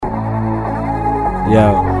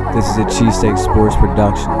Yo, this is a Cheesesteak Sports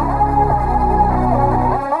production.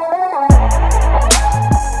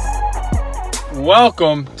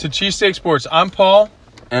 Welcome to Cheesesteak Sports. I'm Paul.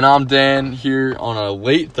 And I'm Dan here on a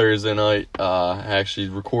late Thursday night, actually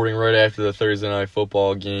recording right after the Thursday night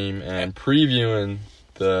football game and previewing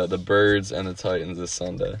the Birds and the Titans this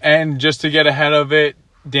Sunday. And just to get ahead of it,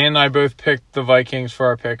 Dan and I both picked the Vikings for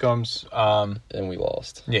our pick'ems. And we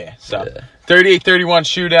lost. Yeah, so 38-31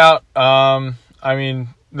 shootout. I mean,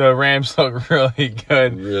 the Rams look really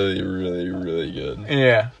good. Really, really, really good.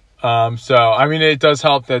 Yeah. So, I mean, it does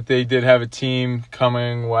help that they did have a team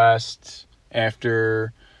coming west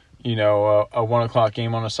after, you know, a 1 o'clock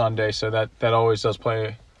game on a Sunday. So that always does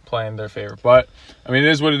play in their favor. But, I mean, it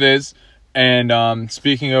is what it is. And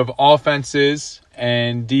speaking of offenses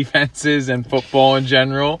and defenses and football in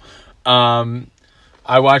general, I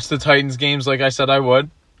watched the Titans games like I said I would.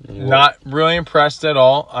 Yeah. Not really impressed at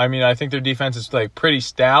all. I mean, I think their defense is like pretty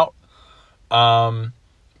stout. But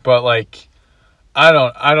like I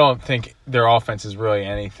don't think their offense is really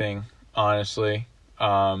anything, honestly.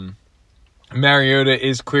 Mariota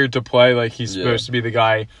is cleared to play, like he's supposed to be the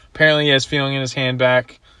guy. Apparently he has feeling in his hand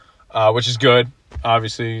back, which is good.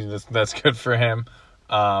 Obviously that's good for him.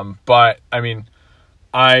 But I mean,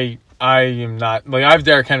 I am not like I have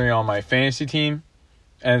Derrick Henry on my fantasy team.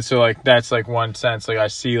 And so, like, that's, like, one sense. Like, I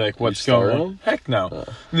see, like, what's going on. Heck no.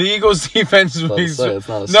 The Eagles' defense is... It's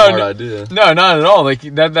not a smart idea. No, not at all. Like,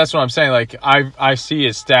 that's what I'm saying. Like, I see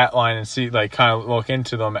his stat line and see, like, kind of look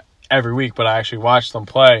into them every week, but I actually watch them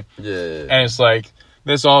play. Yeah. And it's like,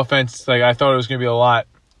 this offense, like, I thought it was going to be a lot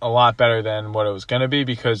better than what it was going to be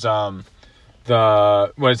because Matt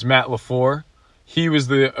LaFleur, he was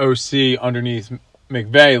the OC underneath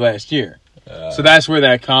McVay last year. So that's where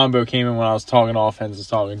that combo came in when I was talking offenses,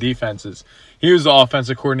 talking defenses. He was the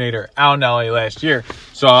offensive coordinator out in LA last year.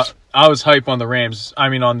 So I was hype on the Rams. I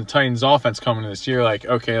mean, on the Titans offense coming this year. Like,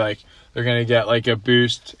 okay, like they're going to get like a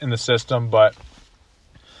boost in the system, but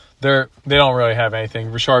they don't really have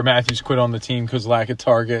anything. Rashard Matthews quit on the team because lack of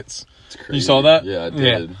targets. You saw that? Yeah, I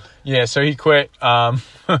did. Yeah, so he quit. But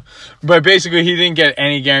basically he didn't get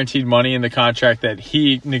any guaranteed money in the contract that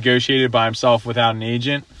he negotiated by himself without an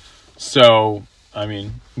agent. So, I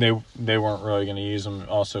mean, they weren't really going to use him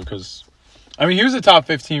also because, I mean, he was a top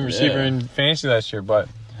 15 receiver in fantasy last year, but...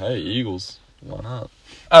 Hey, Eagles. Why not?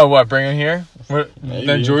 Oh, what, bring him here?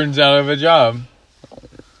 Then Jordan's out of a job.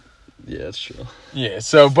 Yeah, that's true. Yeah,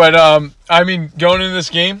 so, but, I mean, going into this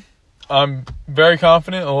game, I'm very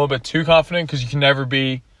confident, a little bit too confident because you can never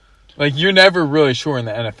be... Like, you're never really sure in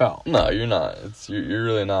the NFL. No, you're not. You're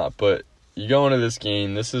really not. But you go into this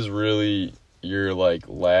game, this is really... your like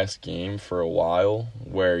last game for a while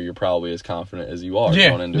where you're probably as confident as you are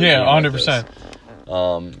going into a game 100%.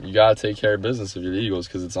 Like you gotta take care of business if you're the Eagles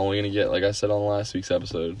because it's only gonna get, like I said on last week's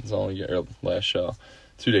episode, last show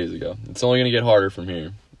 2 days ago, it's only gonna get harder from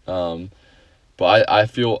here. But I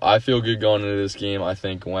feel good going into this game. I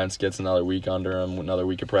think Wentz gets another week under him, another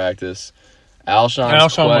week of practice.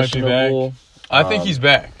 Alshon's questionable. Might be back. I think he's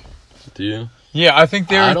back. Do you? Yeah, I think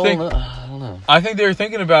they were thinking. I don't know. I think they were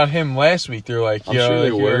thinking about him last week. They're like, I'm sure they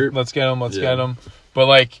were. Let's get him. But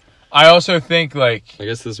like, I also think like, I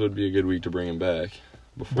guess this would be a good week to bring him back.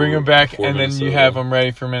 And then you have him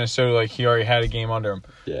ready for Minnesota. Like he already had a game under him.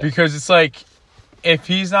 Yeah. Because it's like, if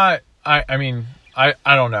he's not, I mean, I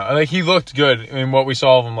don't know. Like he looked good in what we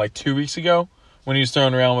saw of him like 2 weeks ago when he was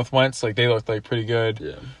throwing around with Wentz. Like they looked like pretty good.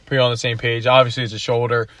 Yeah. Pretty on the same page. Obviously it's a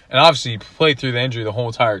shoulder, and obviously he played through the injury the whole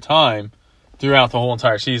entire time. Throughout the whole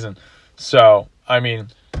entire season. So, I mean,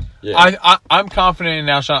 I'm confident in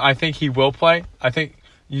Alshon. I think he will play. I think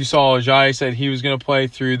you saw Ajayi said he was going to play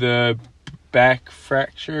through the back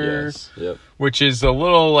fracture, which is a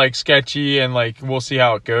little, like, sketchy, and, like, we'll see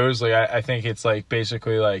how it goes. Like, I think it's, like,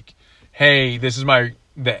 basically, like, hey, this is my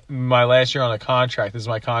last year on a contract. This is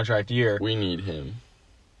my contract year. We need him.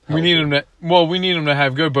 We need him to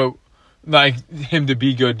have good, but, like, him to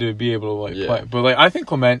be good to be able to, like, play. But, like, I think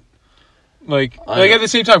Clement... Like at the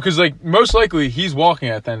same time, because like most likely he's walking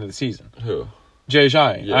at the end of the season. Who? Jay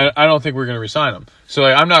Ajayi. Yeah. I don't think we're gonna resign him. So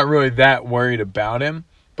like I'm not really that worried about him.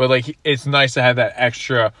 But like it's nice to have that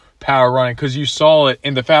extra power running because you saw it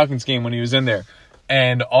in the Falcons game when he was in there,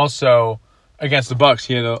 and also against the Bucs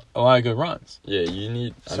he had a lot of good runs. Yeah, you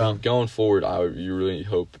need. I mean, going forward, you really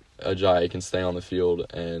hope Ajayi can stay on the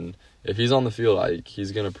field, and if he's on the field,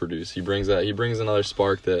 he's gonna produce. He brings another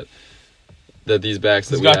spark that these backs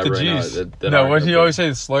that we have right now. No, what he always say?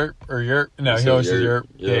 Slurp or yerp? No, he always says yerp.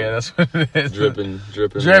 Yeah, that's what it is. Dripping.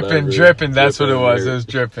 That's what it was. It was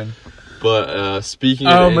dripping. But speaking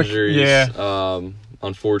of injuries,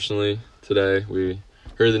 unfortunately today we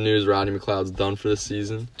heard the news Rodney McLeod's done for the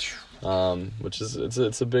season, which is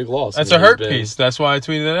it's a big loss. That's a hurt piece. That's why I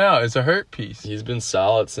tweeted it out. It's a hurt piece. He's been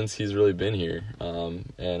solid since he's really been here, and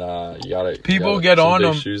you gotta get on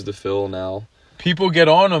him. Shoes to fill now. People get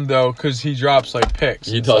on him though because he drops like picks.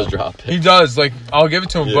 He does drop picks. He does. Like I'll give it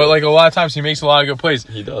to him, but like a lot of times he makes a lot of good plays.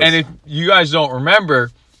 He does. And if you guys don't remember,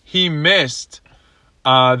 he missed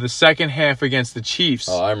the second half against the Chiefs.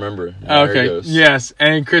 Oh, I remember. Okay. Yes,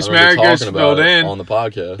 and Chris Maragos filled in on the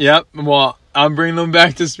podcast. Yep. Well, I'm bringing them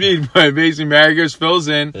back to speed, but basically Maragos fills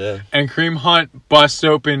in, and Kareem Hunt busts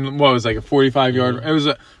open. What was it, like a 45-yard? It was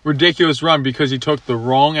a ridiculous run because he took the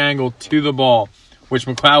wrong angle to the ball, which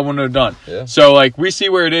McLeod wouldn't have done. Yeah. So, like, we see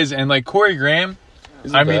where it is. And, like, Corey Graham,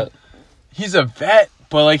 he's a vet,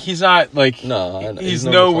 but, like, he's not, like, he's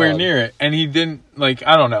nowhere near it. And he didn't, like,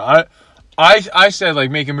 I don't know. I said,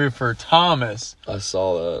 like, make a move for Thomas. I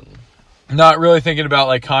saw that. Not really thinking about,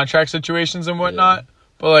 like, contract situations and whatnot.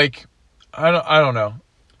 But, like, I don't know.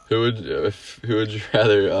 Who would you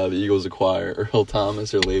rather the Eagles acquire, Earl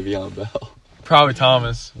Thomas or Le'Veon Bell? Probably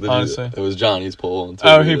Thomas, honestly. It was Johnny's poll. He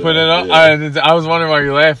put it up? Yeah. I was wondering why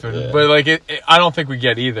you're laughing. Yeah. But, like, I don't think we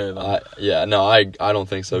get either, though. I don't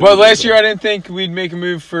think so. But last year I didn't think we'd make a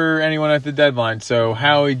move for anyone at the deadline. So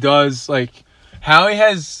Howie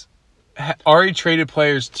has already traded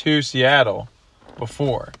players to Seattle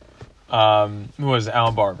before. Who was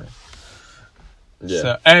Alan Barber. Yeah.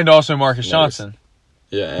 So, and also Marcus Johnson.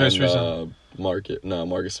 Yeah, and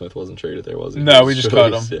Marcus Smith wasn't traded there, was he? No, we just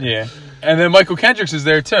cut him. Yeah. And then Michael Kendricks is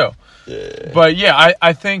there too. Yeah. But yeah,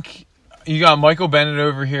 I think you got Michael Bennett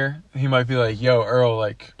over here. He might be like, yo, Earl,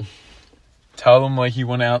 like, tell him like he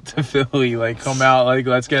went out to Philly, like come out, like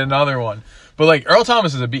let's get another one. But like Earl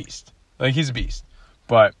Thomas is a beast. Like he's a beast.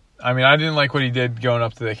 But I mean, I didn't like what he did going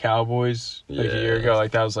up to the Cowboys like a year ago.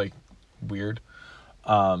 Like that was like weird.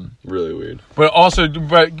 Really weird. But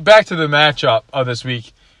back to the matchup of this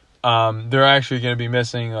week. They're actually going to be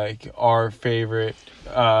missing like our favorite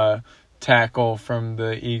tackle from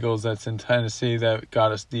the Eagles that's in Tennessee that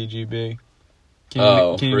got us DGB.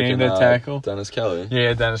 Can you name that tackle? Dennis Kelly.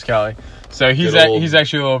 Yeah, Dennis Kelly. So he's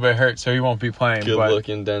actually a little bit hurt, so he won't be playing.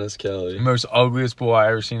 Good-looking Dennis Kelly. Most ugliest boy I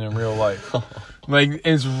ever seen in real life. Like,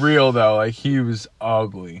 it's real, though. Like, he was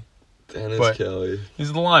ugly. Dennis Kelly.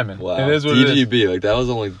 He's the lineman. Wow. It is what DGB, it is. like,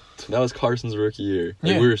 that was Carson's rookie year.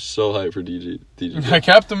 Like, we were so hyped for DGB. I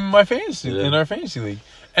kept him in my in our fantasy league.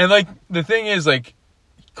 And, like, the thing is, like,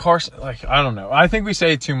 Carson, like, I don't know. I think we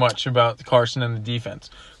say too much about Carson and the defense.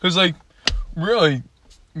 Because, like, really,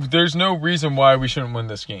 there's no reason why we shouldn't win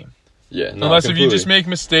this game. Yeah, no, unless completely. if you just make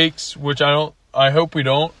mistakes, which I hope we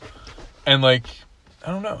don't. And like,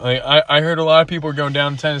 I don't know. Like I heard a lot of people are going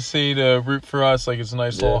down to Tennessee to root for us. Like it's a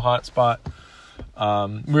nice little hot spot.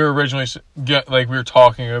 We were originally we were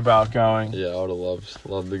talking about going. Yeah, I would have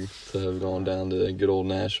loved to have gone down to good old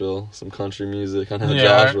Nashville, some country music. I know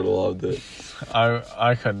Josh would have loved it.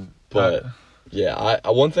 I couldn't. But yeah,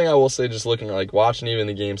 one thing I will say, just looking like watching even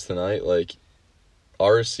the games tonight, like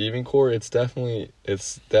our receiving core, it's definitely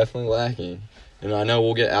lacking. And I know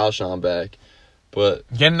we'll get Alshon back,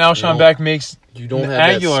 but getting Alshon back makes you don't have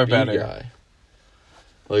Aguilar that speed better. guy.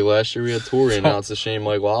 Like last year we had Torrey, now it's a shame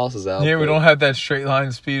Mike Wallace is out. Yeah, we don't have that straight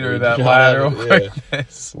line speed or that lateral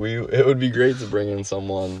quickness. It would be great to bring in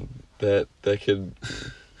someone that could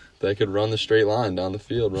run the straight line down the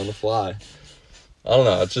field, run the fly. I don't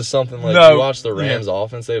know. It's just something like you watch the Rams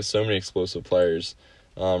offense. They have so many explosive players,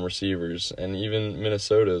 receivers, and even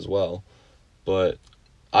Minnesota as well. But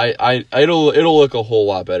it'll look a whole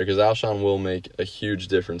lot better because Alshon will make a huge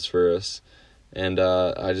difference for us. And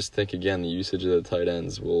I just think, again, the usage of the tight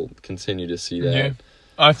ends will continue to see that. Yeah.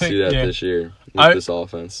 I think this year with this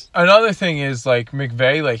offense. Another thing is, like,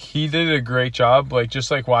 McVay, like, he did a great job. Like,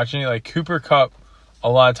 just, like, watching it. Like, Cooper Kupp a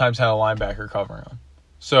lot of times had a linebacker covering him.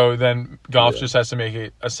 So then Goff just has to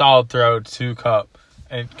make a solid throw to Kupp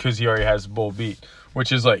because he already has Bull beat,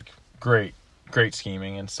 which is, like, great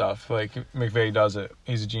scheming and stuff. Like, McVay does it.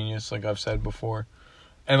 He's a genius, like I've said before.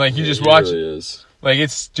 And, like, you just watch really it. Is. Like,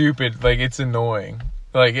 it's stupid. Like, it's annoying.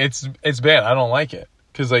 Like, it's bad. I don't like it.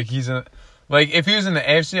 Because, like, if he was in the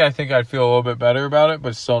AFC, I think I'd feel a little bit better about it,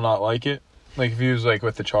 but still not like it. Like, if he was, like,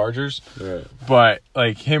 with the Chargers. Right. But,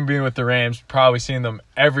 like, him being with the Rams, probably seeing them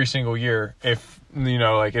every single year. If, you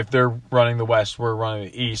know, like, if they're running the West, we're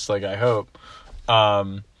running the East, like, I hope.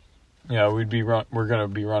 You know, we're going to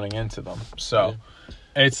be running into them. So,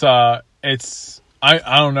 it's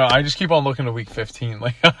I don't know. I just keep on looking to week 15.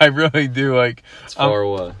 Like, I really do. Like, it's far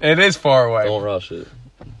away. It is far away. Don't rush it.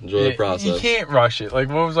 Enjoy the process. You can't rush it. Like,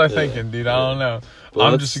 what was I thinking, dude? I don't know. But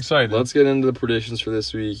I'm just excited. Let's get into the predictions for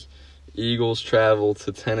this week. Eagles travel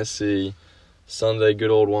to Tennessee. Sunday, good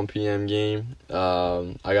old 1 p.m. game.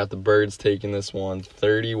 I got the Birds taking this one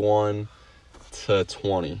 31-20.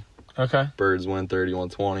 Okay. Birds win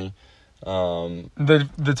 31-20.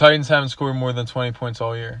 The Titans haven't scored more than 20 points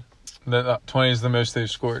all year. 20 is the most they've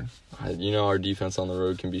scored. Our defense on the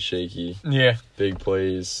road can be shaky. Yeah. Big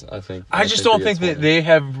plays, I think. I just don't think that they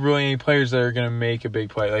have really any players that are going to make a big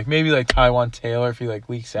play. Like maybe like Tywan Taylor if he like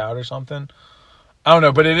leaks out or something. I don't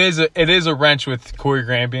know, but it is a wrench with Corey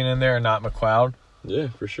Graham being in there and not McLeod. Yeah,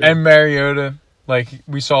 for sure. And Mariota, like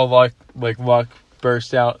we saw Luck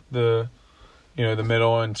burst out the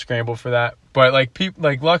middle and scramble for that. But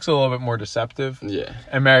like Luck's a little bit more deceptive. Yeah.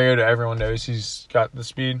 And Mariota, everyone knows he's got the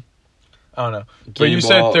speed. I don't know. But you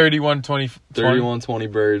said 31-20.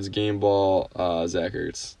 31-20 Birds, game ball, Zach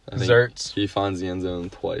Ertz. I think Zertz. He finds the end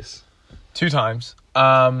zone twice. 2 times.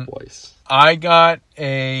 Twice. I got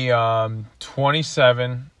a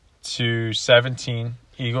 27-17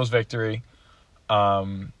 Eagles victory.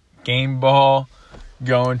 Game ball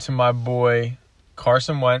going to my boy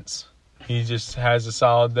Carson Wentz. He just has a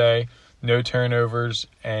solid day. No turnovers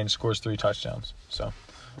and scores 3 touchdowns. So,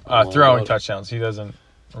 throwing touchdowns. He doesn't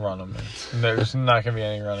run them. There's not going to be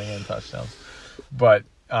any running in touchdowns. But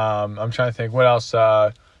I'm trying to think. What else?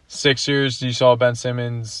 Sixers, you saw Ben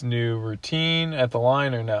Simmons' new routine at the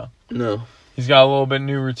line or no? No. He's got a little bit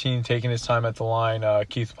new routine, taking his time at the line.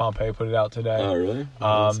 Keith Pompey put it out today. Oh, really?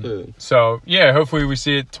 So, yeah, hopefully we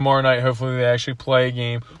see it tomorrow night. Hopefully they actually play a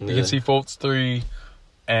game. We can see Fultz 3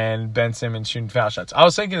 and Ben Simmons shooting foul shots. I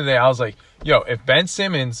was thinking today, I was like, yo, if Ben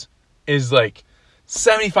Simmons is like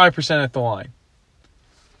 75% at the line,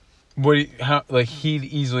 he'd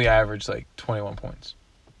easily average like 21 points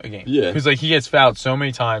a game. Yeah. Because like he gets fouled so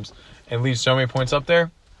many times and leaves so many points up there.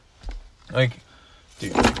 Like,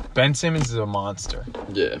 dude, Ben Simmons is a monster.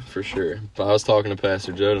 Yeah, for sure. But I was talking to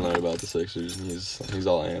Pastor Joe tonight about the Sixers, and he's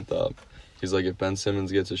all amped up. He's like, if Ben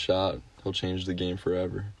Simmons gets a shot, he'll change the game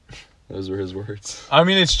forever. Those were his words. I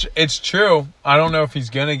mean, it's true. I don't know if he's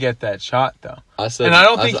gonna get that shot though. I said, and I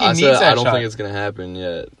don't think he needs that shot. I don't think it's gonna happen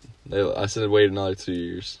yet. I said wait another 2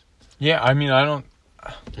 years. Yeah, I mean,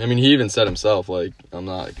 he even said himself, like, I'm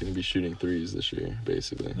not gonna be shooting threes this year,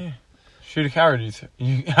 basically. Yeah. Shoot a coward,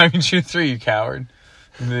 shoot 3, you coward.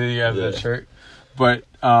 And then you have that shirt. But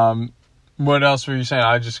what else were you saying?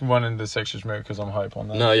 I just went into the Sixers mode because I'm hype on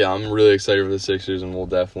that. No, yeah, I'm really excited for the Sixers, and we'll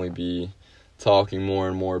definitely be talking more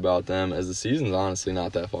and more about them as the season's honestly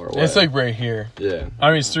not that far away. It's like right here. Yeah. I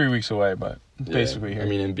mean, it's 3 weeks away, but basically here. I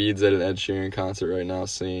mean, Embiid's at an Ed Sheeran concert right now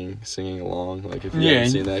singing along. Like, if you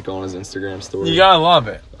haven't seen that, go on his Instagram story. You gotta love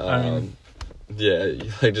it. Yeah,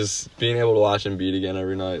 like just being able to watch Embiid again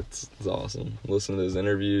every night, it's awesome. Listen to his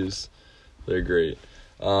interviews. They're great.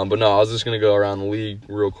 But no, I was just going to go around the league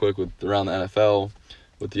real quick around the NFL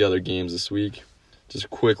with the other games this week.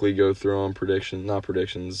 Just quickly go through them. Picks. Well,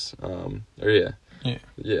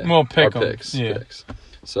 picks. Picks.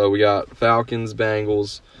 So we got Falcons,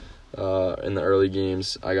 Bengals in the early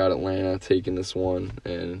games. I got Atlanta taking this one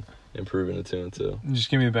and improving to 2-2. Just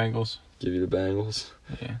give me the Bengals. Give you the Bengals.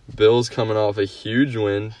 Yeah. Bills coming off a huge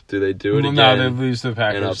win. Do they do it again? No, they lose to the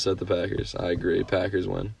Packers. And upset the Packers. I agree. Packers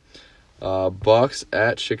win. Bucks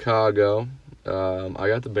at Chicago. I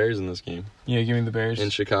got the Bears in this game. Yeah, give me the Bears.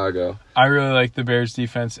 In Chicago. I really like the Bears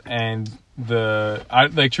defense and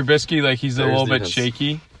Trubisky, like he's Bears a little bit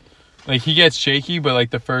shaky. Like he gets shaky, but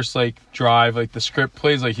like the first drive, like the script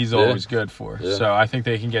plays, like he's always good for. Yeah. So I think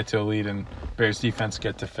they can get to a lead and Bears defense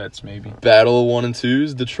get to Fitz maybe. Battle of 1 and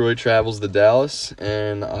 2s. Detroit travels to Dallas,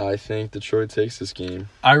 and I think Detroit takes this game.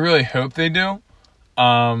 I really hope they do.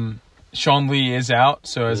 Sean Lee is out,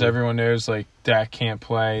 so as everyone knows, like Dak can't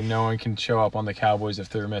play. No one can show up on the Cowboys if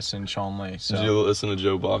they're missing Sean Lee. So. Did you listen to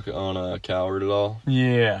Joe Buck on Coward at all?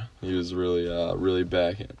 Yeah, he was really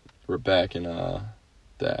backing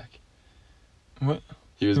Dak. What?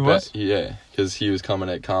 He was? Yeah, because he was coming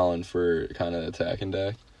at Colin for kind of attacking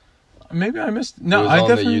Dak. Maybe I missed. No, it was I on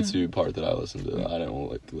definitely the YouTube part that I listened to. I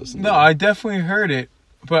didn't listen. No, I definitely heard it,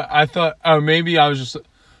 but I thought, maybe I was just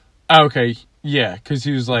okay. Yeah, because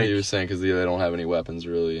he was like... He was saying because they don't have any weapons,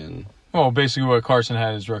 really, and... Well, basically what Carson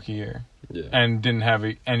had his rookie year. Yeah. And didn't have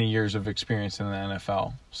any years of experience in the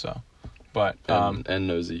NFL, so... But, and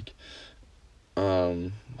no Zeke.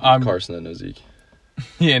 Carson and no Zeke.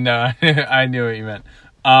 Yeah, no, I knew what you meant.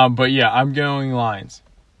 But, yeah, I'm going Lions.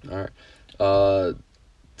 All right.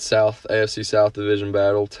 AFC South Division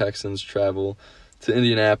battle. Texans travel to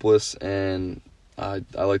Indianapolis, and... I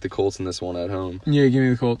like the Colts in this one at home. Yeah, give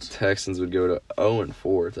me the Colts. Texans would go to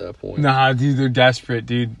 0-4 at that point. Nah, dude, they're desperate,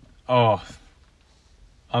 dude. Oh,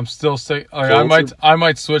 I'm still sick. Like, I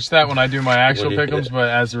might switch that when I do my actual pick'ems, but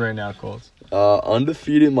as of right now, Colts.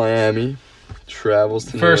 Undefeated Miami travels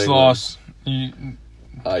to First New England. loss.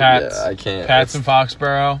 Pats. I can't. Pats in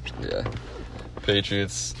Foxborough. Yeah.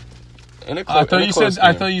 Patriots. I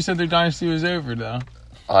thought you said their dynasty was over though.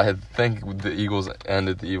 I think the Eagles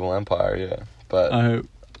ended the evil empire, yeah. But I hope.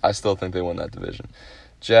 I still think they win that division.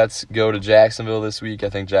 Jets go to Jacksonville this week. I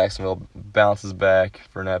think Jacksonville bounces back.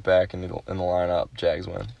 Fournette back in the lineup. Jags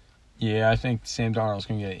win. Yeah, I think Sam Darnold's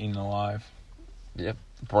going to get eaten alive. Yep.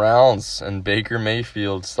 Browns and Baker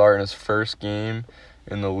Mayfield starting his first game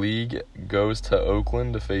in the league goes to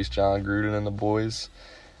Oakland to face John Gruden and the boys.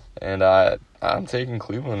 And I'm taking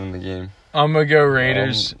Cleveland in the game. I'm going to go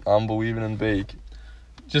Raiders. I'm believing in Bake.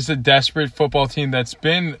 Just a desperate football team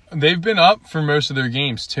they've been up for most of their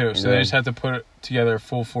games too, so they just have to put together a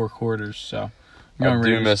full 4 quarters. So I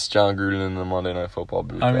do miss John Gruden in the Monday Night Football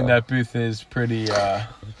booth. I mean, that booth is pretty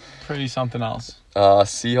something else.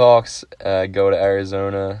 Seahawks go to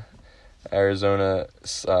Arizona.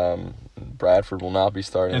 Bradford will not be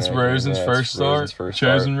starting. It's Rosen's first start.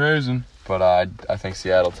 Chosen Rosen. But I think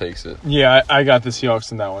Seattle takes it. Yeah, I got the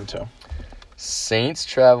Seahawks in that one too. Saints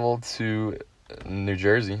travel to New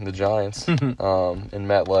Jersey, the Giants, in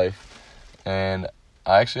MetLife, and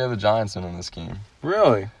I actually have the Giants in this game.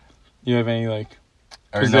 Really? You have any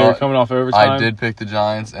because they were coming off overtime? I did pick the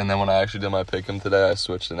Giants, and then when I actually did my pick'em today, I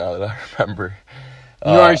switched it now that I remember.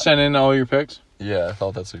 You already sent in all your picks? Yeah, I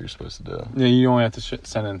thought that's what you're supposed to do. Yeah, you only have to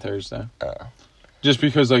send in Thursday. Just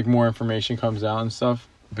because more information comes out and stuff.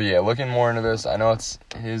 But yeah, looking more into this, I know it's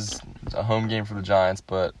a home game for the Giants,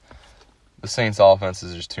 but the Saints' offense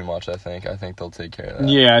is just too much, I think. I think they'll take care of that.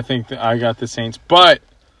 Yeah, I think I got the Saints. But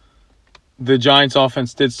the Giants'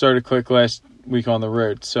 offense did start to click last week on the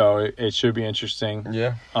road, so it should be interesting.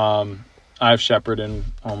 Yeah. I have Shepard in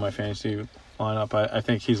on my fantasy lineup. I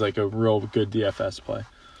think he's a real good DFS play.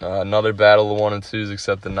 Another battle of 1 and 2s,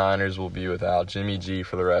 except the Niners will be without Jimmy G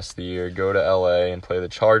for the rest of the year. Go to L.A. and play the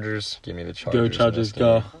Chargers. Give me the Chargers. Go Chargers,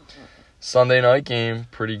 go. Sunday night game,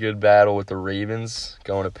 pretty good battle with the Ravens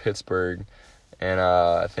going to Pittsburgh, and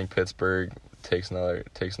I think Pittsburgh takes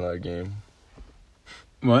another game.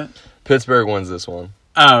 What? Pittsburgh wins this one.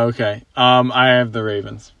 Oh, okay. I have the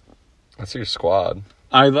Ravens. That's your squad.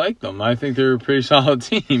 I like them. I think they're a pretty solid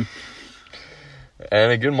team.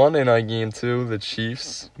 And a good Monday night game too. The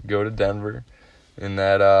Chiefs go to Denver, in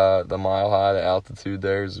that the Mile High, the altitude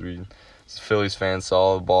there. As Phillies fans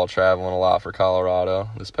saw the ball traveling a lot for Colorado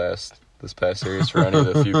this past series for any of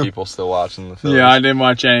the few people still watching the Phillies. Yeah, I didn't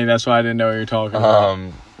watch any. That's why I didn't know what you were talking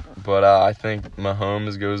about. But I think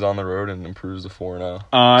Mahomes goes on the road and improves to 4-0.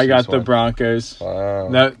 I got the Broncos. Wow.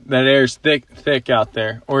 That air's thick out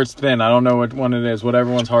there, or it's thin. I don't know what one it is.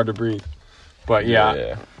 Whatever one's hard to breathe. But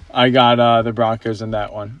yeah. I got the Broncos in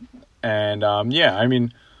that one. And I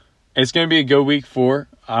mean, it's gonna be a good week 4.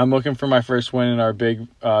 I'm looking for my first win in our big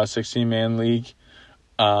 16-man league.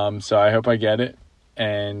 So I hope I get it.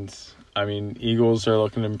 And I mean, Eagles are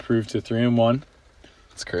looking to improve to 3-1.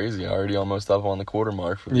 It's crazy. Already almost up on the quarter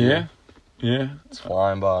mark for the year. Yeah. It's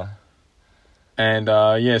flying by. And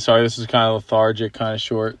sorry, this is kind of lethargic, kind of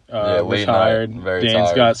short. Late tired. Night, very Dan's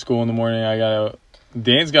tired. got school in the morning.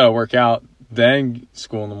 Dan's got to work out, then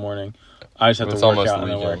school in the morning. I just have to work out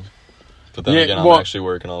and then work. But then again, I'm actually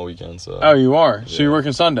working all weekend. So. Oh, you are? So you're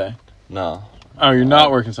working Sunday? No. Oh, you're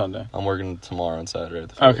not working Sunday? I'm working tomorrow and Saturday at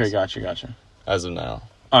the Phillies. Okay, gotcha. As of now.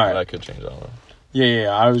 All right. But I could change all that. Yeah.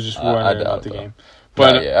 I was just wondering about the game.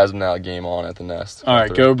 But as of now, game on at the Nest. All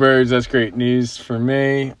right, go Birds. That's great news for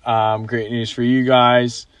me. Great news for you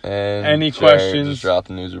guys. And any Jared questions? Just dropped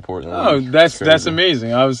the news report. That's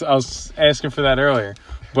amazing. I was asking for that earlier.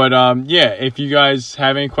 But if you guys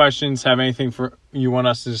have any questions, have anything you want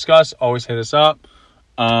us to discuss, always hit us up.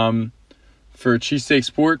 For Cheesesteak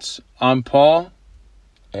Sports, I'm Paul.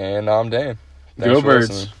 And I'm Dan. Go Birds.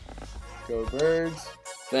 Listening. Go Birds.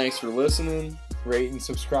 Thanks for listening. Rate and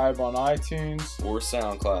subscribe on iTunes or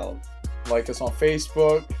SoundCloud. Like us on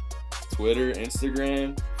Facebook, Twitter,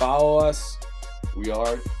 Instagram. Follow us. We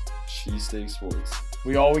are Cheesesteak Sports.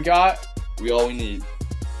 We all we got. We all we need.